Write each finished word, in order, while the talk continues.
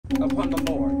upon the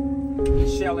Lord,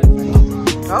 he shall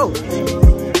advance. Oh.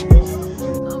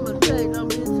 I'm gonna take them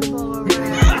bitches for a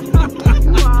ride.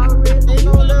 You already Ain't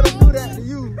gonna let her do that to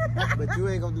you, but you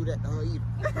ain't gonna do that to her either.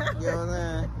 You know what I'm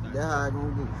saying? That's how it's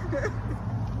gonna be.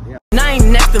 I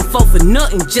ain't acting for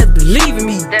nothing, just believe in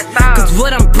me. Cause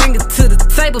what I'm bringing to the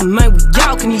table, man, we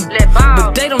y'all can eat.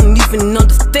 But they don't even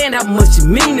understand how much it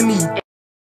mean to me.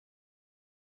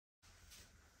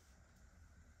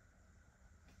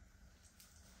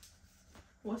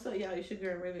 What's up, y'all? It's your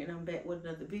girl Raven, and I'm back with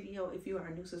another video. If you are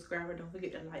a new subscriber, don't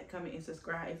forget to like, comment, and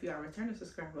subscribe. If you are a returning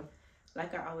subscriber,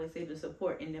 like I always say, the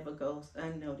support and never goes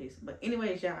unnoticed. But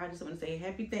anyways, y'all, I just want to say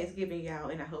happy Thanksgiving, y'all,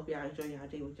 and I hope y'all enjoy y'all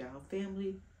day with y'all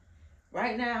family.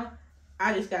 Right now,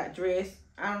 I just got dressed.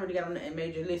 I don't really got on nothing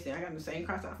major. Listen, I got the same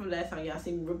cross out from last time y'all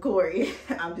seen me record it.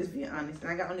 I'm just being honest.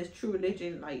 And I got on this True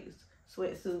Religion like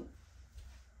sweatsuit.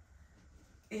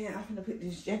 And I'm gonna put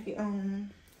this jacket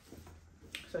on.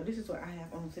 So this is what I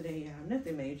have on today, y'all.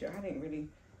 Nothing major. I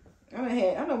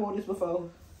don't wore this before.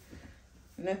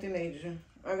 Nothing major.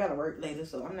 I gotta work later,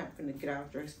 so I'm not gonna get all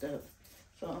dressed up.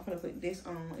 So I'm gonna put this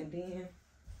on, and then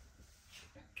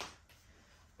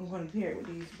I'm gonna pair it with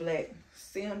these black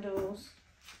sandals.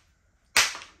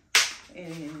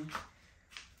 And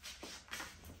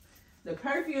the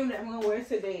perfume that I'm gonna wear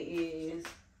today is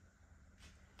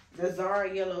the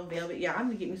Zara Yellow Velvet. Yeah, I'm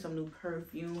gonna get me some new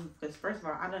perfume because first of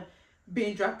all, I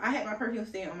had my perfume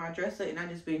staying on my dresser, and I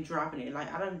just been dropping it.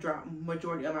 Like I done dropped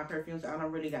majority of my perfume, so I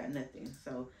don't really got nothing.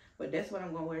 So, but that's what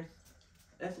I'm gonna wear.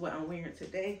 That's what I'm wearing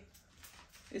today.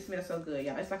 It smells so good,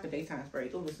 y'all. It's like a daytime spray.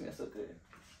 Oh, it smells so good.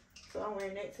 So I'm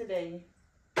wearing that today.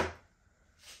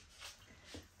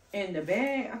 And the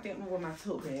bag, I think I'm gonna wear my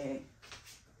tote bag.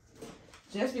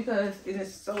 Just because it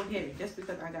is so heavy. Just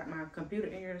because I got my computer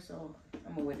in here, so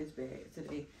I'm gonna wear this bag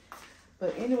today.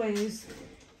 But anyways,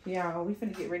 y'all, we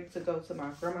finna get ready to go to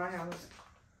my grandma's house.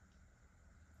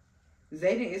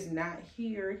 Zayden is not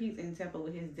here. He's in Tampa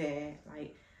with his dad.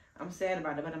 Like, I'm sad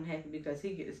about it, but I'm happy because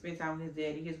he get to spend time with his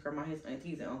daddy, his grandma, his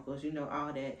aunties and uncles, you know,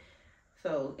 all that.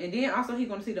 So, and then also he's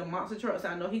gonna see the monster trucks.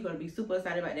 I know he's gonna be super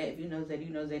excited about that. If you know Zayden,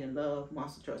 you know Zayden love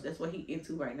monster trucks. That's what he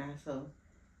into right now. So,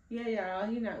 yeah, y'all,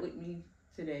 he's not with me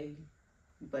today,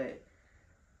 but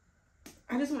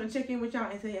I just want to check in with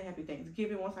y'all and say a happy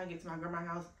Thanksgiving. Once I get to my grandma's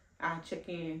house, I'll check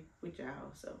in with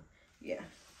y'all. So, yeah,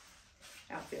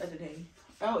 outfit of the day.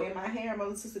 Oh, and my hair, my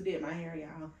little sister did my hair,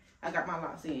 y'all. I got my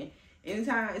locks in.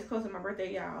 Anytime it's close to my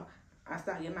birthday, y'all, I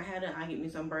start getting my hair done. I get me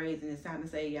some braids, and it's time to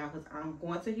save, y'all, because I'm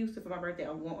going to Houston for my birthday.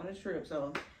 I'm going on a trip,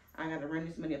 so I got to run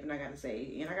this money up, and I got to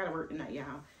save. And I got to work tonight,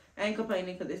 y'all. I ain't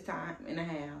complaining because it's time and a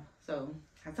half. So,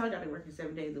 I told y'all they're working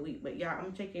 7 days a week. But, y'all, I'm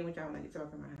going to check in with y'all when I get to my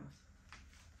house.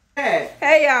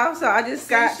 Hey y'all, so I just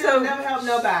got to never help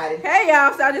nobody. Hey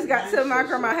y'all, so I just got to my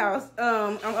grandma's house.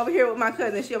 I'm over here with my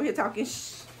cousin. She over here talking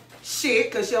shit,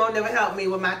 because she don't never help me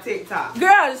with my TikTok.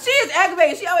 Girl, she is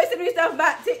aggravated. She always send me stuff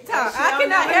about TikTok. I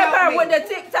cannot help her with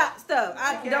the TikTok stuff.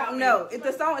 I don't know. If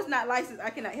the song is not licensed, I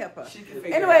cannot help her.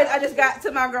 Anyways, I just got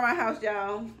to my grandma's house,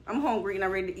 y'all. I'm hungry and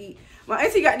I'm ready to eat. My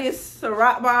auntie got this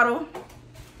Ciroc bottle.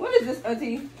 What is this,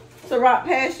 auntie? Ciroc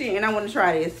Passion, and I want to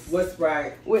try this. What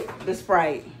Sprite? With the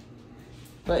Sprite.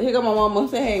 But here go my mama.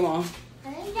 Say hey, mom.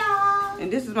 Hey, y'all.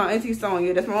 And this is my auntie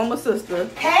Sonia. That's my mama's sister.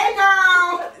 Hey,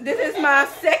 girl. This is my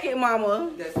second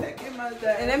mama. The second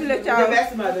mother. And let me let y'all. The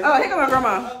best mother. Oh, here go my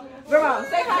grandma. Grandma,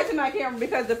 say hi to my camera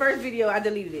because the first video I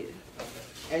deleted it.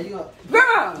 And you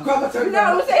Grandma. turn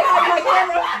No, say hi to my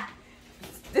camera.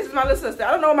 This is my little sister.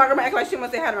 I don't know why my grandma act like she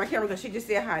must say hi to my camera because she just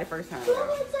said hi the first time.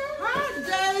 Hi,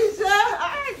 Deja.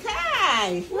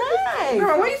 Hi. Hi.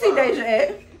 Grandma, where you see Deja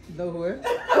at? Nowhere.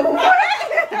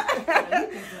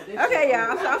 Okay,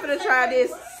 y'all. So I'm gonna try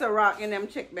this Ciroc and then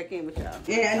check back in with y'all.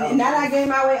 Yeah, and now that I gave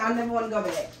my way, I never want to go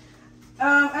back.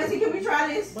 Auntie, can we try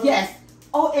this? Yes.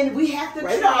 Oh, and we have to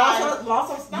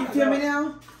try. You feel me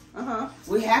now?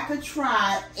 We have to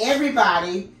try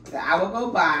everybody that I will go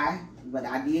buy, but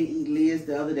I did eat Liz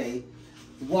the other day.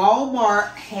 Walmart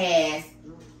has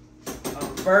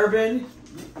bourbon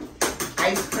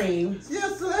ice cream.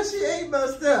 Yes, so she ate my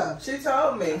stuff. She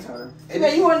told me.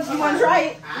 Okay, you want to try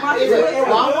it?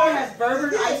 Walmart has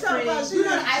bourbon ice cream. She You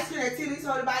know the ice cream that Tilly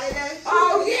told about that day?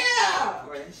 Oh, yeah.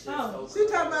 She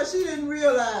talking about she didn't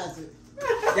realize it.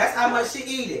 That's how much she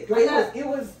eat it. It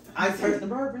was ice cream. The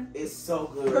bourbon. It's so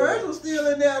good. hers was still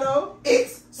in there, though.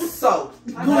 It's so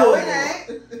good. No, it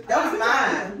ain't. That was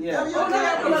mine. Yeah. I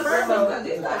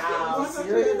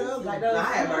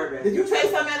had bourbon. Did you taste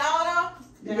something at all, though?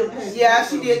 Yeah,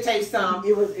 she did taste some.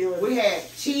 It was. We had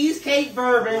cheesecake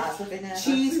bourbon,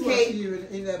 cheesecake. You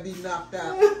and that be knocked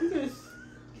out.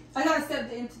 I got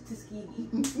accepted into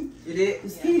Tuskegee. You did?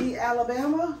 Tuskegee,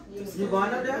 Alabama? You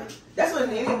going up there? That's what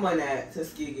anyone at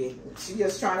Tuskegee. She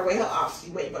just trying to weigh her off.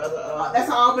 She waiting for other. That's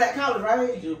all black college,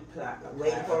 right? You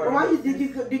waiting for her. Why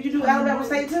did you do Alabama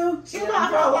State too? She applied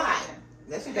for a lot.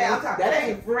 That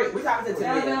ain't free. We talking to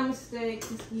Alabama State,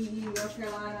 Tuskegee, North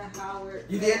Carolina, Howard.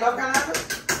 You did North Carolina?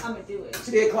 I'm gonna do it.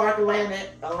 She did Clark,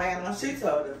 Atlanta. She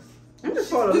told us. I'm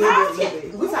just pulling a little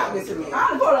bit. We talking to me.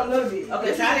 I'm pulling a little bit.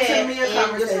 Okay, try to add me a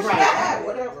conversation. Right.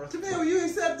 Whatever. Tamil, you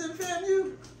accepted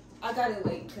FAMU? I got it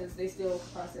late because they still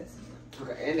processing.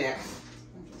 Okay, and that.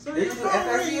 So did you do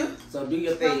FSU? So do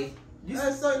your thing.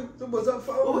 That something was up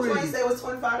for what was one you say was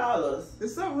 $25?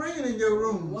 There's something ringing in your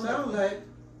room. Sound like.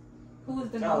 Who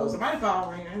is the somebody phone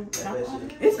ringing.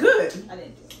 It's good. I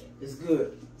didn't do it. It's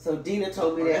good. So Dina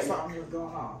told me that something was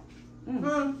going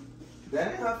on. That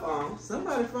ain't her phone.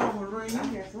 Somebody's phone was ringing. I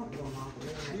hear something going on.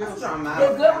 I'm trying mine.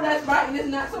 It's good when that's right and it's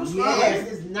not so strong. Yes,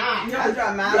 it's not. I'm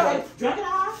trying mine. Drink it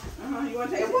off? You want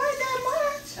to take it? It wasn't that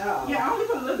much. Oh. Yeah, I only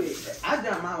put a little bit. I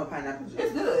drank mine with pineapple juice.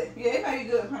 It's good. Yeah, it may be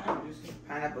good pineapple juice.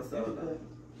 Pineapple soda.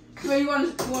 So you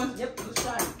want to yep, let's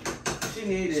try it. She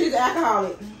needed it. She's an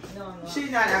alcoholic. No.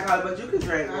 She's not alcoholic, but you can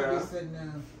drink, girl. I'll be sitting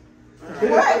down.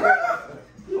 What, girl?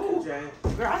 You can drink.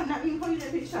 Girl, I'm not even putting you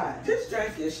that big shot. Just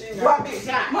drink it. She ain't got big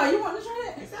shot. Ma, you want to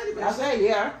try that? I say,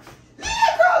 yeah.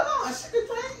 Yeah, girl, no, she can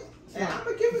drink. And I'm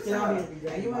going to give it to her.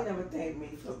 And you ain't never thanked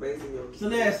me for raising your kids.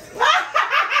 Celeste.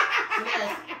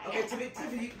 Okay,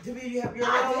 to me, you have your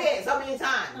own. I did so many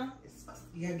times.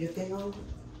 You have your thing on?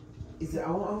 Is it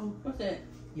on? What's that?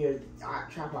 Your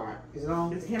tripod. Is it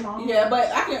on? Is him on? Yeah, but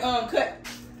I can cut.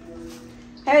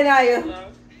 Hey, Naya.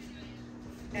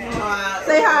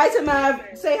 Say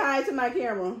hi to my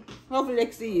camera. Hopefully they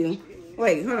can see you.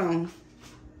 Wait, hold on.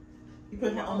 You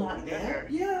put her on like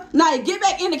that? Yeah. Naya, get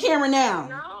back in the camera now.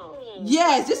 No.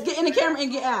 Yes, just get in the camera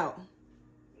and get out.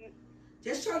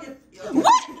 Just show your.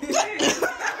 What? She's like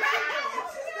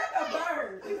a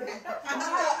bird.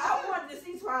 I wanted to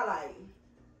see Twilight.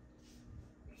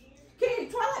 Can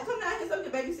Twilight come down here so we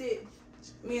can babysit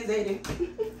me and Zayden?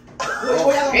 Hell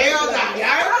no.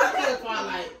 Y'all don't kill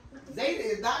Twilight. Zayden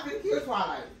is not going to kill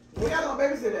Twilight. Where y'all gonna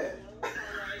babysit at?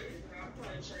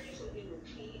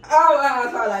 Oh,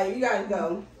 Twilight, you gotta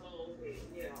go.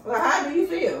 Well, how do you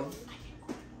feel?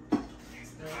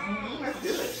 That's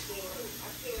good.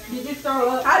 Did you throw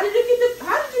up? How did you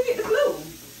get the flu?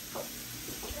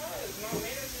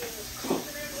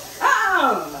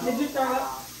 Did you throw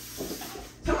up?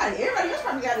 Everybody else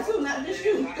probably got it too, not just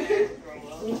you.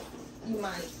 You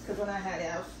might, because when I had it,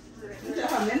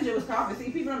 her manager was coughing.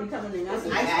 See, people don't be coming in. I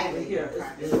got it here.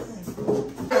 Did you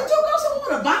go somewhere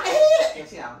with a bonnet head?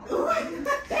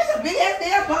 That's a big ass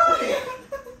damn bonnet.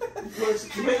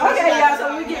 Okay, y'all, so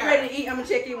we get ready to eat. I'm gonna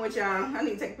check in with y'all. I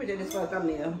need to take a picture of this for a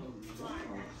thumbnail.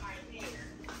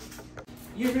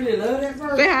 You really love that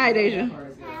purse? Say hi, Deja.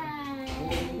 Hi.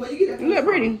 Where you get that purse? You look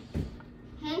pretty.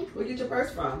 Where you get your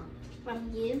purse from?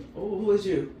 From you. Oh, who is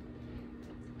you?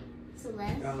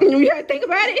 Celeste. You gotta think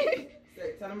about it.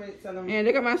 Tell them. And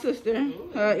look at my sister.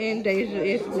 Her and Deja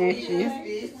is matching.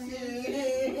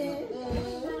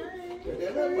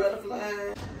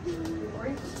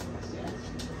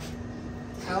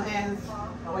 Our hands,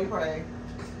 how we pray.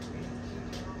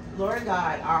 Lord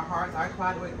God, our hearts are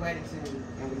clouded with gratitude,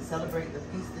 and we celebrate the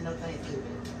feasting of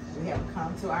Thanksgiving. We have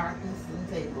come to our feasting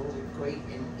table with great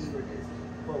and eagerness,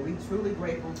 for we truly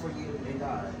grateful for you and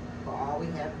God, for all we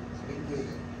have been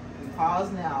given. We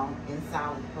pause now in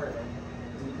silent prayer.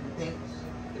 We thank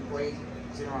the great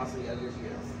generosity of your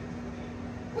gifts.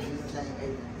 In Jesus' name,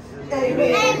 amen.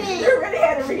 Amen. You really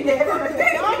had to read that.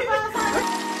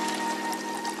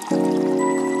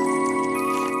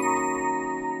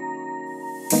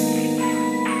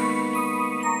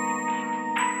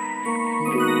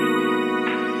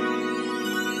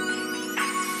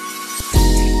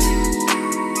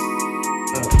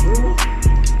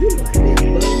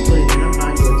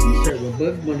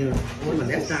 Bugs Bunny on.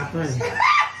 That's not funny.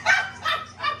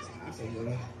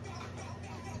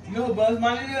 You know who Bugs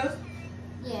Bunny is?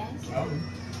 Yes.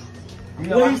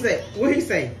 What he say? What he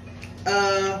say?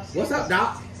 What's up,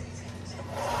 Doc?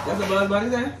 That's what Bugs Bunny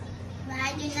say? But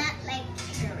I do not like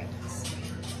carrots.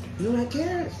 You don't like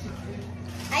carrots?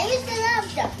 I used to love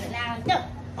them, but now I don't.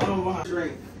 I don't want to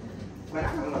drink. But I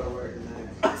don't know the word tonight.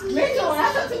 Me too. When I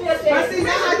talked to me, I said, but see,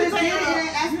 now I just did it and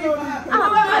asked me about her.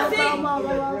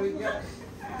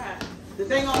 The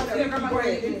thing on the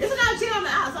it's not chill on the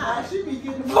outside. She be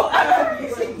getting the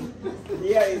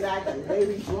yeah, exactly.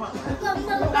 Baby drunk.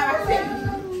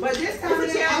 But this time it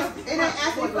ain't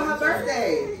asking for her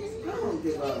birthday. I don't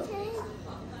give up.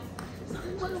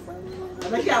 I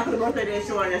think y'all put a birthday there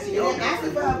showing that she asked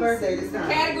for her birthday this time.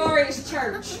 Category is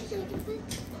church.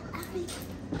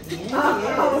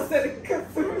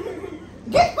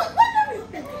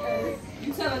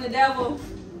 You telling the devil?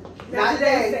 Not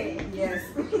today. Yes.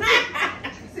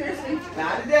 Seriously?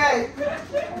 Not today.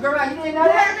 Girl, you didn't know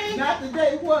that? Not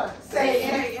today. What?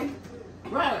 Say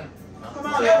Right. Come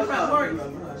on, y'all. Come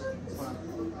on.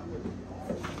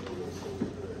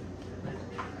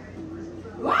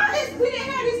 Why is we didn't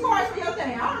have these cards for your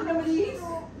thing? I don't remember these.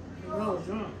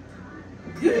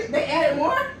 They added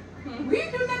more? We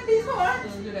didn't do none of these cards. We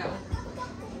didn't do that one.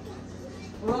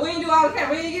 Well, we didn't do all the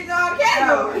categories. We didn't get to all the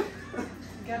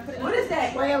categories. What is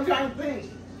that? Wait, I'm trying to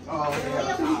think. Oh,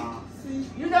 yeah.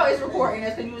 You know it's recording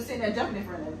us because you were sitting there jumping in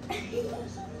front of it.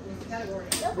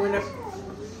 When the,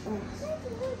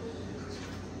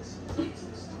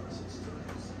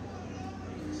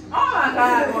 Oh my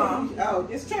God, Mom. oh,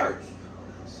 it's church.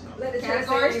 Let the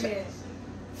categories change.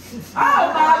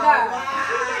 Oh my God.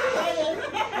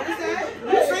 What is that?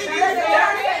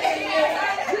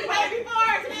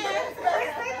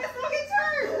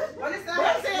 What is that?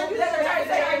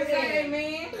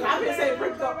 I'm gonna say,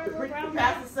 the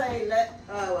pastor say, let,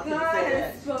 I can say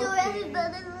that. Do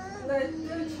everybody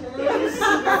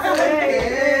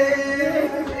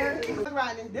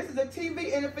Rodney, this is a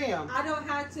TV and a film. I don't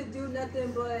have to do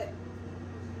nothing but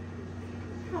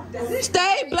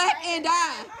Stay black and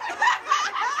die.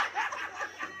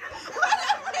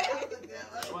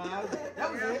 Wow,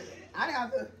 that was it. I didn't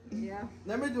have to. yeah.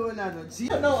 Let me do another. You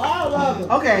know all of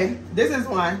them. Okay, this is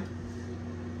one.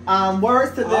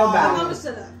 Words to live I'm by. gonna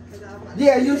shut up. 'Cause I'm not-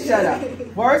 Yeah, you shut up.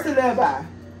 Words to live by.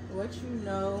 What you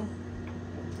know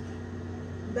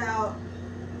about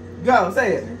Go,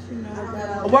 say it.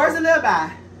 Words to live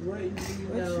by. what you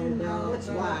know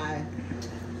Why?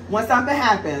 When something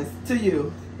happens to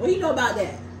you, What you know about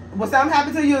that? when something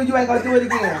happens to you, you ain't gonna do it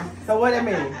again. So what it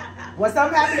mean? When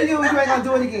something happens to you, you ain't gonna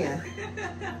do it again.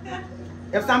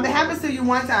 If something happens to you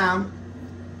one time,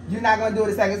 you're not gonna do it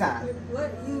the second time.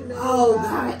 What you know Oh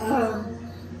about God.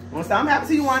 When something happens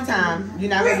to you one time, you're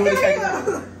not gonna do it the second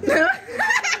time.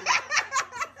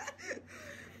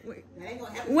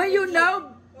 When you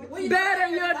know better,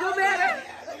 you'll do better.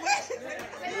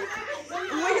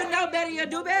 When you know better, you'll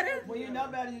do better. When you know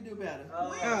better, you do better.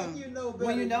 When you know better.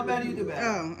 When you know better, you do better.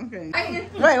 Oh, okay.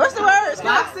 Wait, what's the word?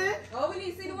 Boxing? Oh, we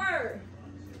need to see the word.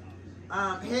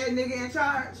 Head nigga in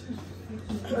charge.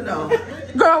 No.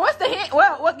 Girl, what's the hint?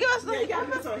 Well, what? Give us the. Yeah, you gotta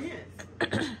give us some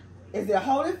hints. Is it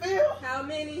Holyfield? how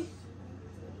many?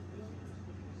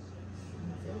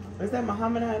 Is that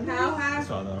Muhammad Ali? How high?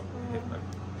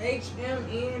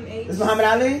 HMNH. Is Muhammad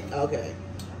Ali? Okay.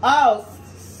 Oh,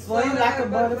 swing like a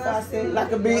butterfly, sting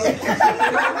like a bee.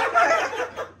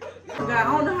 God, I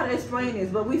don't know how to explain this,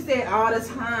 but we say it all the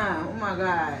time. Oh my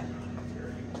God.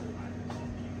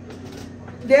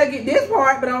 They'll get this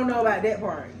part, but I don't know about that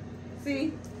part.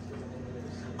 See?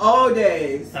 Old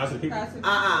days. Thousand people.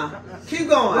 Keep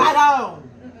going. Right on.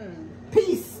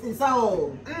 Peace and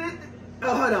soul.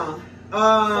 Oh, hold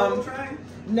on.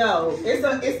 No, it's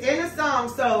in a song.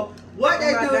 So what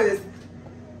they do is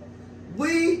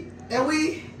we.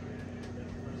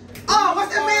 Oh,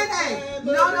 what's that man name?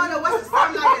 No. What's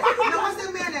something like that? No, what's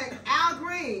that man name? Al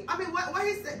Green. I mean, what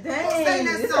he said? Who sang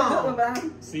that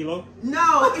song? CeeLo.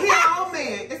 No, he's an old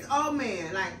man. It's old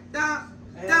man. Like dun.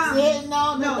 Sitting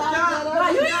on the No, dock dun. of the- No,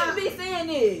 you need to be saying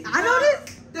this. I know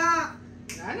this. Dun.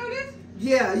 I know this.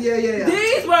 Yeah.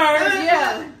 These words,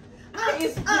 yeah.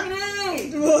 It's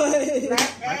screaming. No. It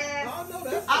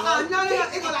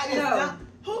go like this. No. Dun.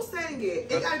 Who sang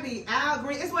it? It gotta be Al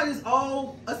Green. It's one of these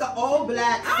old. It's an old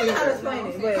black I don't know how to singer. explain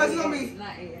it. Because But you gonna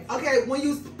be okay when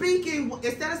you speaking.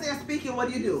 Instead of saying speaking, what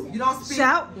do? You don't speak.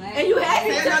 shout. And you happy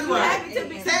Say to, another you word. happy to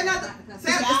be. Say another.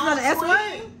 Say It's not an S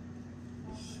word.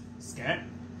 Scat.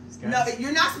 No,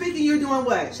 you're not speaking. You're doing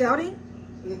what? Shouting.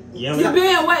 Yelling. You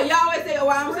being what? Y'all always say, "Oh,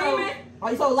 I'm screaming."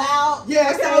 Are you so loud?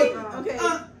 Yeah. Say. Okay.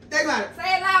 Think about it.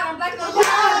 Say it loud. I'm black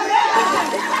and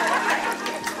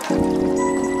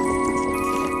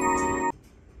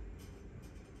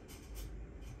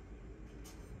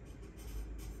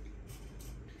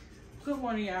Good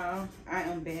morning, y'all. I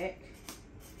am back.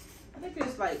 I think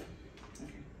it's like,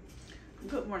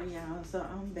 good morning, y'all. So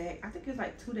I'm back. I think it's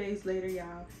like 2 days later,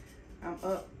 y'all. I'm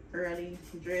up early,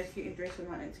 getting dressed for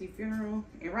my auntie's funeral.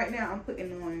 And right now I'm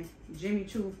putting on Jimmy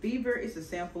Choo Fever. It's a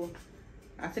sample.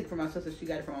 I took it from my sister. She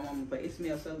got it from my mama, but it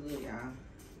smells so good, y'all.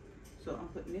 So I'm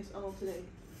putting this on today.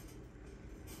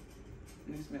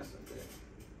 And it smells so good.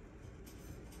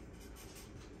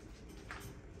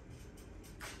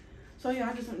 So yeah,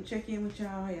 I just want to check in with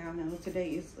y'all. Y'all know today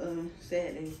is a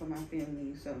sad day for my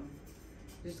family. So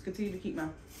just continue to keep my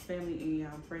family in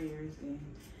y'all prayers. And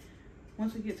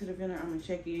once we get to the funeral, I'm gonna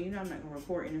check in. You know, I'm not gonna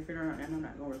report in the funeral, and I'm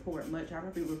not gonna report much. I'll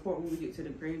probably report when we get to the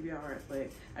graveyard, but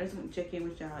I just want to check in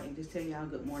with y'all and just tell y'all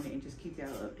good morning and just keep y'all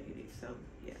updated. So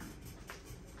yeah.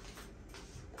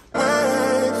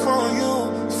 Wait for you.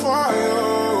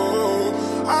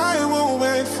 I will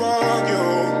wait for you.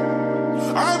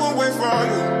 I will wait for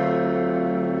you.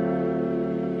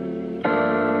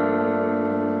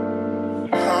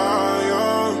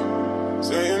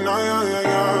 Saying no,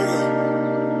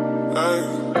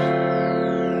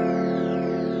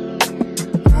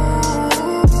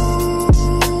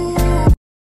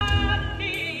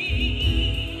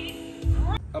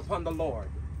 Upon the Lord,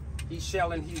 he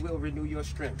shall and he will renew your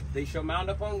strength. They shall mount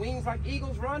up on wings like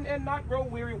eagles, run and not grow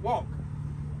weary, walk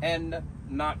and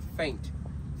not faint.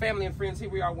 Family and friends, here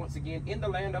we are once again in the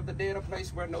land of the dead, a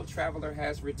place where no traveler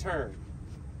has returned.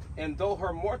 And though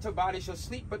her mortal body shall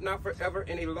sleep, but not forever,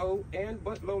 in a low and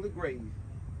but lowly grave,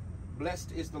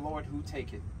 blessed is the Lord who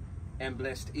taketh, and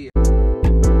blessed is.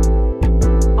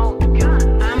 Oh God,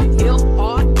 I'm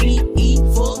L-R-E-E,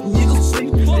 fuck nigga free.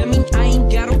 That mean I ain't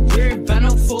gotta worry about no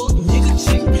fuck nigga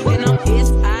cheap. And I'm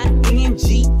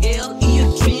S-I-N-G-L-E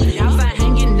again. Outside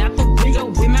hanging out the window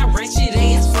with my ratchet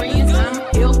ass friends. I'm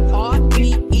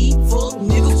L-R-E-E, fuck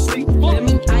nigga free. That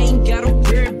mean I ain't gotta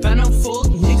worry about no fuck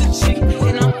nigga cheap.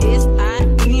 And I'm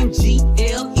S-I-N-G-L-E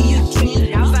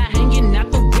again. Outside hanging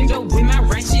out the window with my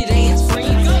ratchet ass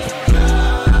friends.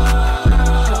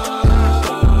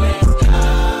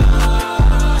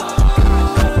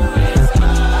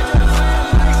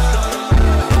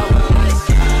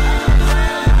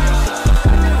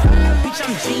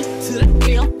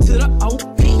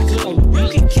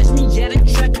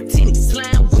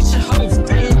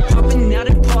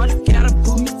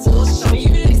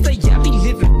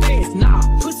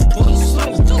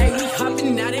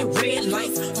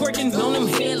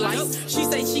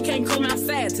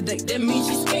 That means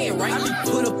she's scared, right? I be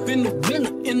put up in the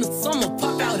winter, in the summer,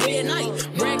 pop out every night.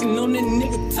 Bragging on that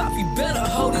nigga top, you better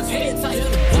hold his head tight.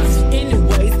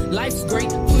 Anyways, life's great,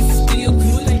 pussy still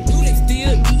good. They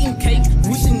still eating cake,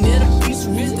 wishing that a piece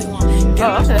of wrist.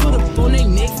 Got my foot up on their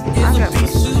neck, is a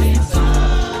piece of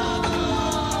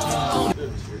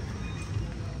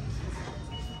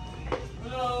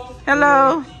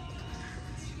Hello.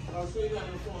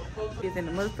 Is in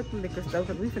the motherfucking liquor store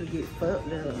because we finna get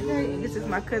fucked up. Hey, this is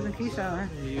my cousin Keyshawn.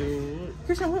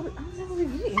 Keyshawn, what? I don't know what we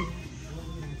getting.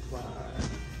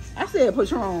 I said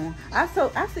Patron. I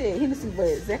said Hennessy,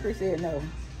 but Zachary said no.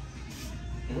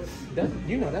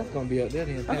 You know that's gonna be up there.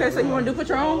 Okay, so you wanna do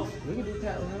Patron? We can do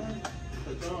Patron.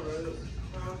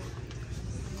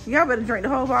 Y'all better drink the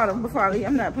whole bottle before I leave.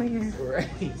 I'm not playing. Right.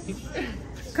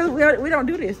 Cause we don't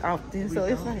do this often, so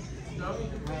it's like,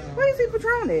 where is he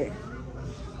Patron at?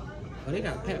 Oh, they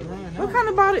got Pat Ryan. What kind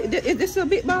of bottle? Is this a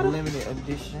big bottle? Limited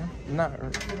edition. Not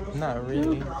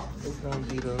really. It's gonna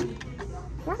be the.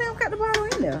 Why they don't got the bottle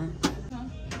in there?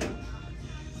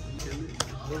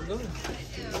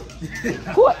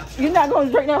 What? You're not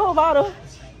gonna drink that whole bottle?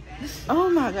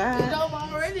 Oh my God. I'm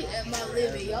already at my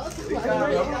limit, y'all.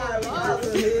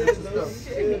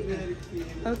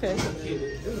 Okay.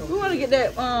 We want to get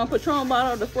that Patron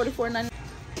bottle, the $44.99.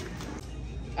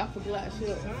 I forgot she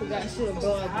was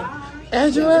going.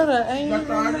 Adriana, ain't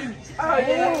Oh,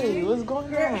 yeah. Hey, what's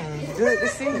going on? Good to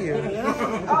see you. Oh,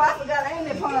 I forgot. I ain't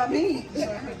that part of me.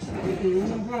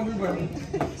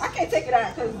 I can't take it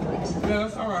out because. Yeah,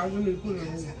 that's all right. We need to put it on.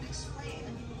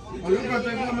 Oh, your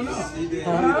birthday coming up?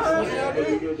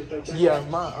 Yeah,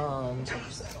 my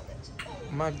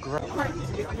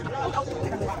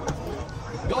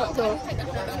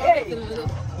Hey.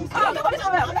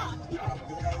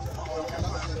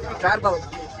 Try the boat.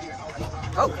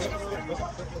 Oh.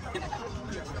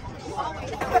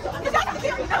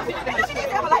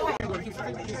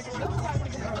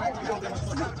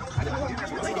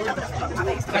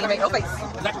 Gotta make no face.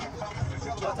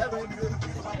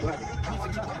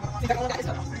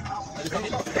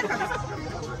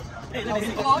 Get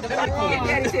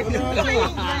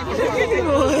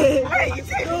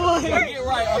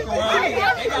right, Uncle Ryan.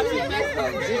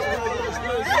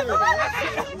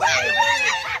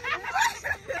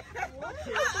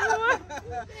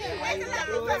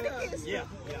 Yeah.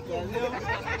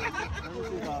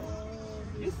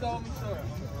 You saw me, sir.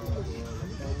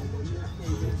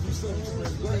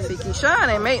 See, Keyshawn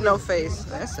ain't make no face.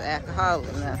 That's an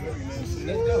alcoholic now.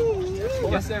 Let's go.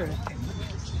 Yes, sir.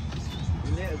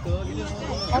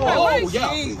 Oh,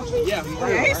 yeah. Yeah. I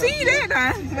ain't seen that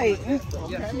now. Wait.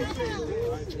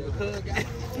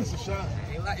 That's a shot.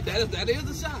 That is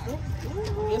a shot.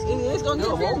 It's gonna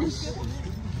get finished.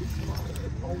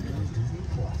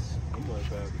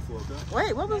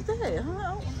 Wait, what was that?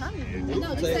 Huh?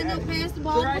 No, this ain't no pass the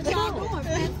ball. What y'all doing?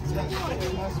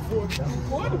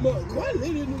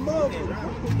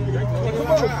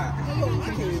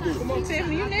 Come on,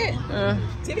 Tiffany, you next.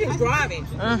 Tiffany's driving.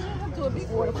 Do it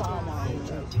before the car line.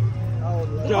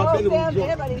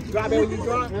 Drive when you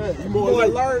drive. You more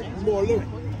alert. You more alert.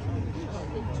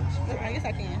 I guess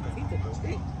I can.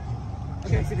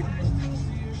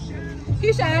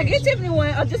 Keisha, get Tiffany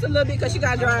one just a little bit because she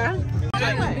got to drive. I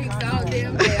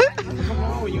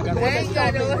ain't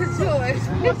got no other choice.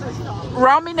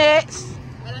 Romy next.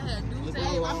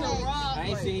 I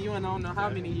ain't seen you in I don't know how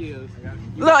many years.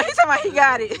 Look, he's talking about he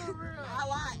got it.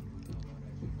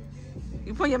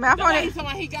 You put your mouth on it? He's talking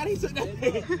about he got it. He took that.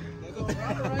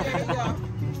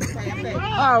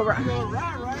 All right.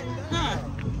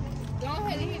 Go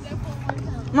ahead and hit that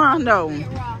phone. Mom, no.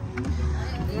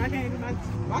 Why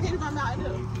can't you come out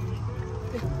here?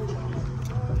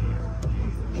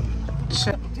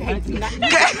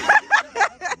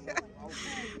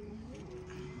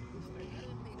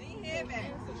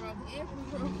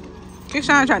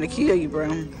 Keisha trying to kill you, bro.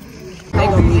 They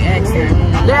gonna be asking.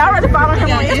 They already followed him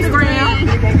on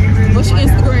Instagram. What's your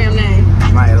Instagram name?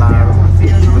 My lie.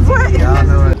 What? Y'all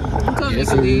know it.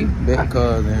 Yes, big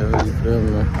cousin. You feel me?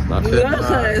 Good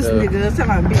cousin, nigga.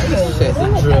 Talking about big cousin.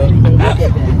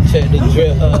 Check the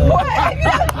drill.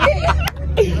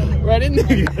 Right in there.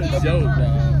 Joke,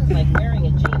 dog. Like wearing a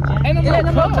jean jacket. Ain't no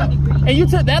more. And you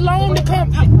took that long to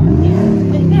come?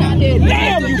 Damn,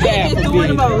 you bad. It's one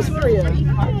of those, for real.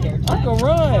 I can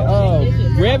run.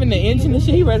 Revving the engine and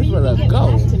shit. He ready for the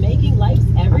go. To making life's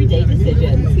everyday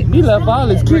decisions. He left all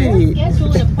his kids.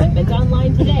 Schedule an appointment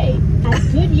online today at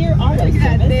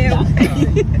GoodyearAutoService.com.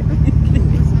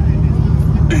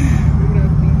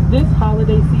 This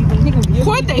holiday season,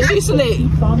 What day she slick?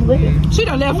 She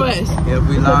done left us. If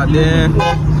we locked in,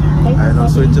 I ain't no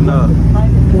switching up.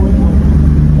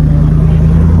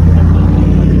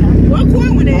 What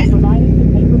coin with that?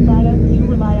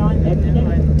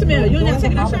 Tamil, you ain't got to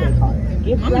take that shot?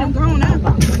 I'm grown now.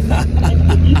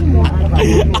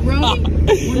 Romy?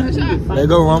 Let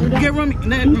go, Romy. Get Romy.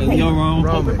 Yo,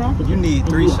 Romy. You need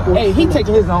 3 shots. Hey, he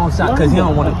taking his own shot because he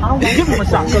don't want to give him a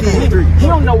shot because he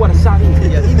don't know what a shot is.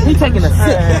 He taking a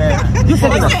sip. You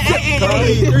taking a sip.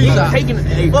 He's taking a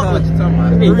sip. Fuck what you talking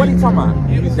about. Hey, what are you talking about?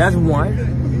 That's one.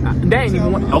 That ain't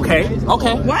even one. Okay.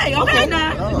 Wait, okay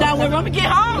now. Now when Romy get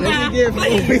home now.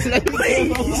 Please.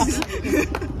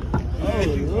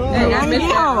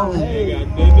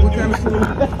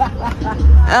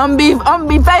 I'm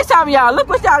be FaceTime y'all. Look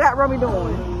what y'all got Romy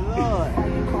doing.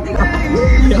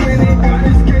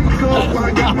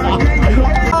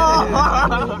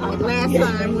 Last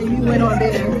time when you went on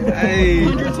there. Hey.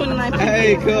 129 people.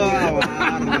 Hey, cool.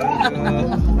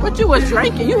 What you was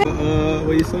drinking? You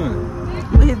Where your son?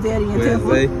 with his daddy in Temple.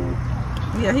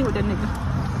 Wednesday. Yeah, he with that nigga.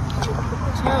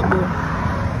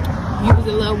 You was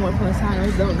a little more plus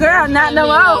size. Girl, not no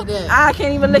more. I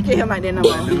can't even look at him like that no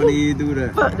more. Don't even do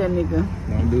that. Fuck that nigga.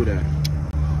 Don't do that.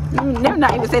 Never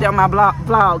not even say that on my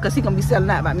vlog because he gonna be selling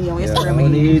out about me on Instagram.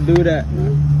 Don't even do that.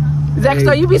 Zach,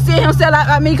 so you be seeing him sell out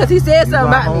about me because he said something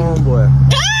about me. Homeboy.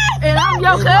 And I'm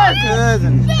your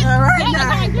cousin. All right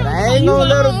now. But I ain't gonna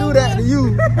let him do that to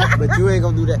you. But you ain't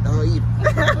gonna do that to her either.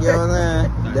 You know what I'm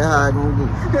saying? That's how I gonna do.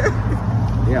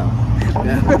 Yeah.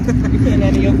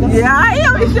 Yeah, I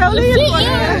am. He sure is.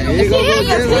 He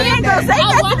ain't gonna say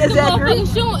nothing to Zachary.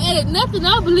 She don't edit nothing, I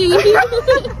believe.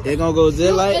 It gonna go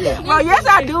just like that. Well, yes,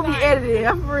 I do be editing.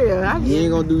 I'm for real. You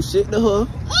ain't gonna do shit to her.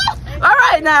 All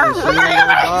right now. She ain't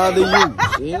gonna bother you.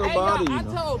 She ain't gonna bother you. I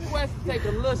told Quest to take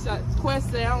a little shot. Quest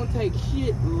said I don't take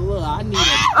shit. Look, I need a.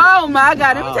 Oh my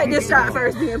God, let me take this shot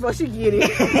first then before she get it.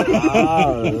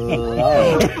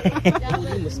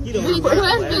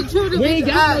 We ain't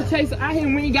got no chaser out here.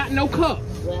 We ain't got no cup.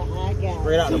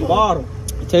 Straight out the bottle.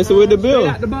 Chase it with the bill.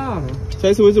 Straight out the bottle.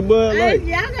 Chase it with your Bud Light.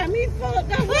 Y'all got me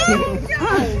fucked up.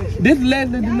 This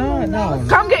Leslie Denard, no.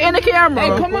 Come get in the camera.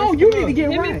 Hey, come on. You need to get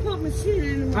right. Put my shit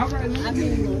in. All right, now.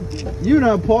 You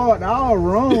done poured all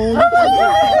wrong.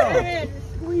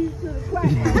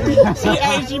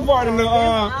 She part in the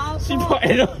she part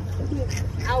in the.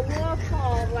 I was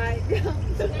called like.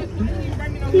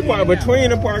 She part between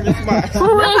the parking spots. For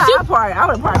real, I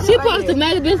would have She supposed to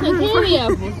make this some candy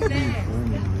apples.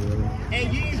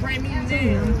 And you ain't bring me in.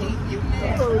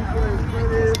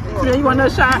 Yeah, you want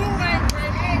another shot?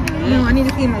 No, I need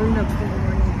to clean my room up.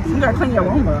 You gotta clean your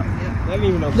room up.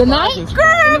 The night?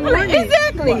 Girl,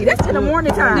 exactly. That's in the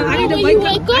morning time. No, I need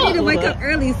to wake up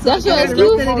early. So that's your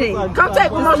excuse. Come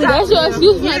take one more shot. That's your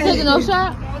excuse for not taking no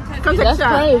shot? Come take a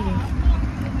shot. Crazy.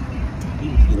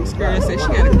 Girl said she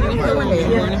got to clean her room in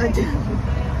the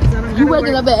morning. You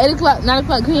waking up at 8 o'clock, 9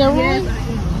 o'clock, clean your room?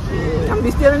 I'm gonna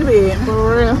be still in the bed.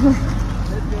 For real.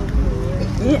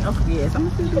 Yeah, oh, yes, I'm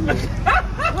gonna still in the bed.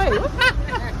 Wait,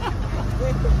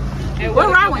 what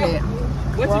wrong with that?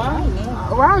 What's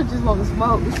wrong? Ryan just want to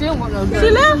smoke. She don't want no drink.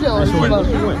 She left? She don't want to smoke.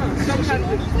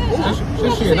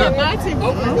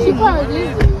 She probably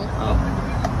did.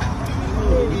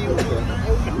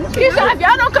 If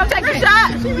y'all don't come take a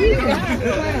shot.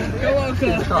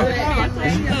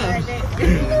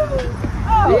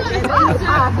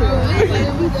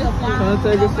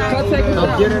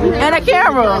 And a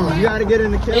camera. You gotta get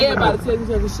in the camera. Everybody take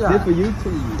a shot. This for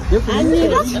YouTube. This for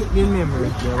YouTube. Good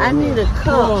memories. I need a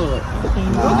cup.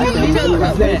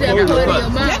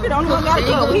 Jeffy don't know got a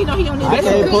cup. He don't need a I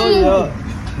can't pull you up.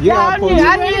 I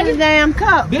need a damn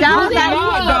cup. Y'all got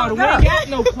daughter. We ain't got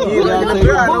no cup.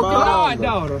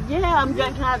 daughter. Yeah, I'm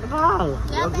drinking out the bottle.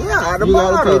 Yeah, out the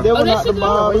bottle. They were not the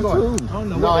bottle too.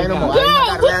 No, ain't no more. Girl,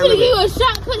 we should give you a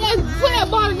shot. Put that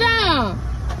bottle down.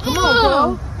 Come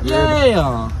on,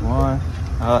 Yeah. One.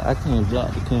 I can't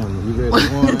drop the camera. You ready?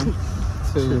 1,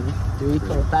 2, 3,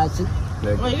 4, 5, 6.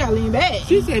 Oh, you gotta lean back.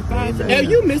 She said 5. Hey,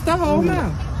 you missed the whole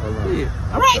mouth. All right.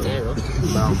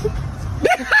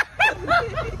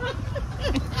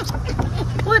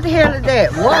 What the hell is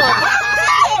that? Water.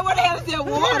 What the hell is that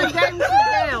water?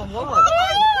 Damn water.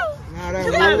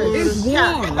 It's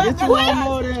warm. Get you one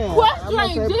more there. What's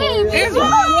like this? It's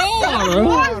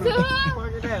water.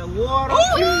 Water.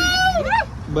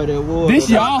 But it was. This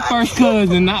y'all first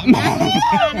cousin, not mine.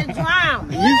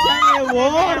 You saying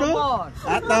water?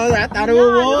 I thought it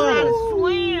was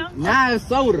water. Now it's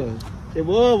soda. It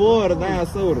was water, now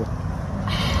it's soda.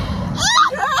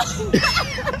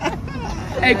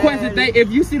 Hey, question, if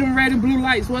you see them red and blue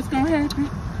lights, what's gonna happen?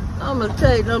 I'm gonna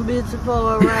take them bitches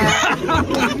for a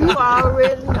ride. You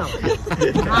already know.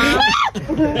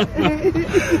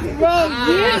 Bro,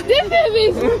 this baby,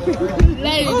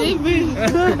 lady,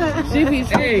 she be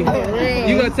Hey,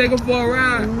 you gonna take them for a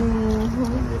ride?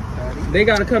 They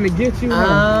gotta come and get you.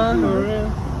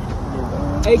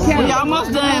 Hey, Cal, We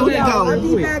almost done. We I'll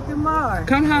go. be back tomorrow.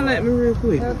 come holler at me real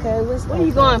quick. Okay, where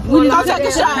you going? We need to take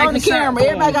a shot on the camera.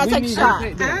 Everybody gotta take a shot.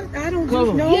 I don't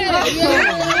just know.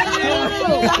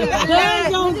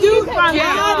 Don't do But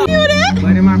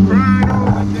am I crying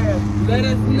over there? Let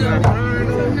us know.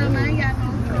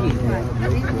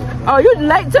 Oh, you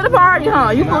late to the party,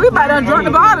 huh? You about to drink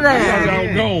the bottle there.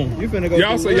 Y'all gone.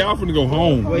 Y'all say y'all finna go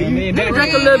home. You can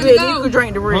drink a little bit, then you can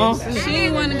drink the rest. She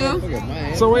ain't want to go.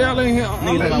 So where y'all in here?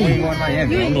 I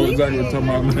don't know exactly what I'm talking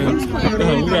about, man.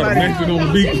 We got a mansion on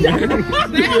the beach, man.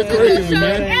 You're crazy,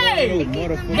 man.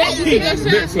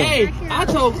 Hey, I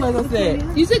told Clay, I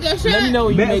said, You took your shot? let me know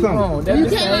when you make home. That's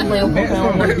the same way I'm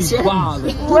gonna be wild.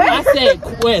 I said,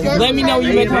 Quest, let me know when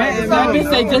you make home. He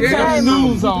said, just turn the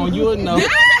news on, you'll know.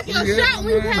 Your shot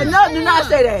when you had No, do not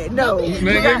say that. No. Man, You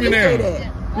get got me to say now.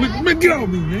 that. Man, get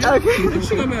on me, man. Okay.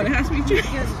 She gonna be able to have me too.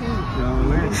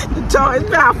 The tongue is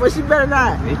powerful. She better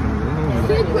not.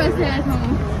 Quest had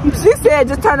home. She said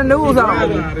just turn the news on.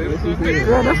 Turn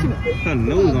the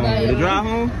news on. The drive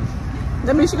home?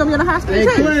 That means she gonna be in the hospital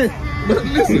too. But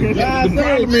listen, the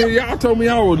problem is y'all told me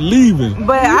y'all was leaving.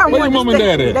 But I Where your want mom to and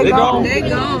stay. dad at? They gone. They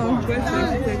gone.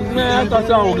 Man, I thought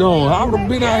y'all was gone. I would have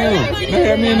been out here. They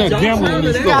had me in there gambling and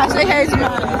Yeah, stuff. say hey to me.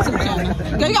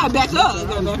 You gotta back up.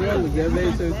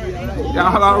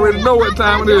 Y'all already know what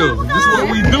time it is. This is what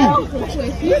we do.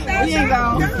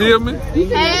 You feel me?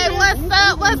 Hey, what's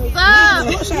up? What's up?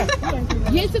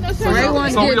 Get to the show. Ray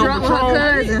want to get drunk with her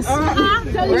cousins.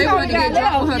 Ray want to get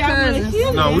drunk with her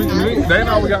cousins. No, they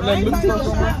know we got nothing to do.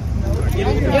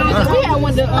 We had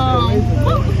one to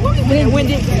when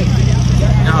did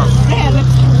Y'all,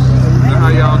 that's how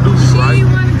y'all do me, right? She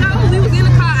want to go. We was in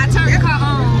the car. I turned the car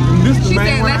on. This the She main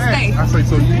said, one let's I stay. asked. I say,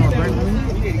 so you gonna drink with me?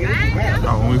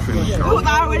 Oh, we finna we go. was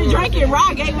already drinking.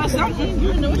 Rod gave us something. You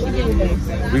didn't know what she gave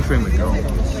us. We finna go.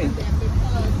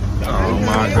 Oh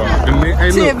my God. And then,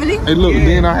 hey, Tiffany. look, and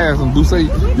then I had some Duce,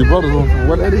 your brothers on,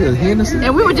 what that is, Hennessy?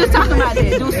 And we were just talking about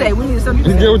that. Do say we need something.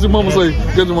 You get what your mama say,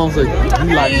 get your mama say,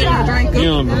 you like me. You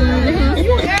don't know.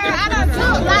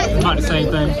 About the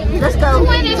same thing. Let's go.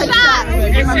 When it's shot.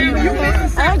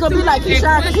 I ain't gonna be like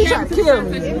Keyshawn because he trying to kill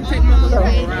me.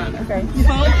 Okay.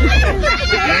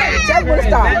 Take one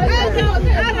stop.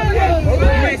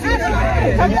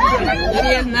 It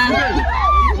is not.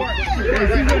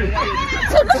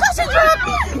 Look how she dropped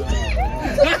me.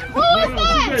 Who is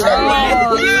that?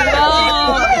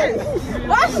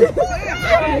 Watch it.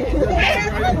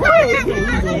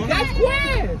 That's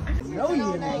Quinn.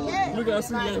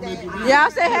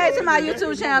 Y'all say hey to my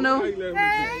YouTube channel.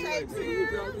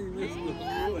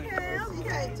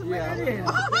 Check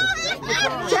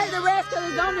the rest because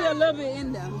it's only a little bit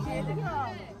in there.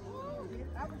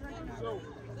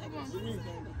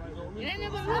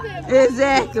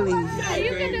 Exactly.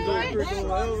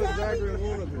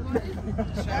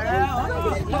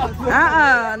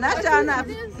 Not y'all not.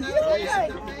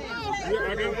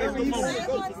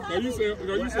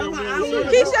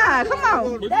 Keisha, come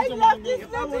on. They left this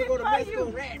for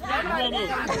you.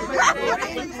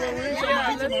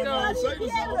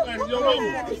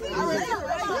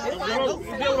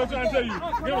 Get what I'm trying to tell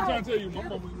you.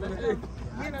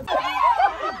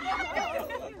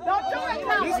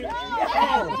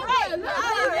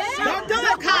 Don't do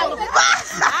it, Colin.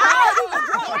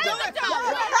 Don't do it, Colin.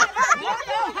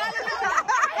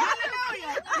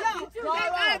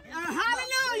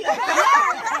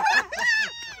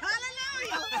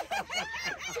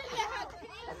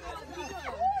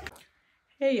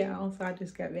 Hey y'all, so I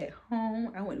just got back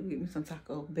home. I went to get me some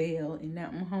Taco Bell and now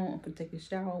I'm home. I'm gonna take a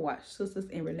shower, watch Sisters,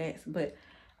 and relax. But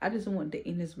I just wanted to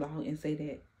end this vlog and say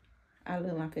that I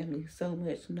love my family so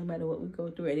much. No matter what we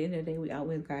go through, at the end of the day, we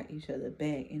always got each other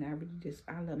back. And I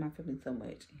love my family so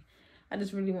much. I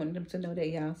just really wanted them to know that,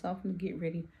 y'all. So I'm gonna get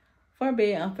ready for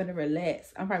bed. I'm gonna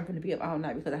relax. I'm probably gonna be up all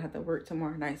night because I have to work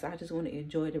tomorrow night. So I just want to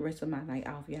enjoy the rest of my night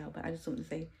off, y'all. But I just want to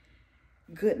say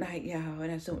good night, y'all.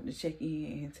 And I just want to check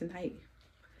in. And tonight,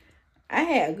 I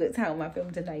had a good time with my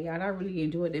family tonight, y'all. And I really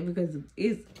enjoyed it because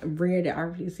it's rare that I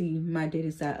really see my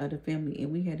daddy's side of the family.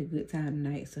 And we had a good time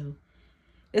tonight. So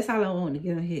that's all I want to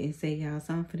get on here and say, y'all.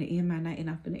 So I'm finna end my night and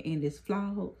I'm finna end this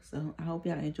vlog. So I hope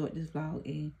y'all enjoyed this vlog.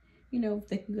 And, you know,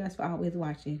 thank you guys for always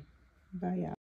watching. Bye, y'all.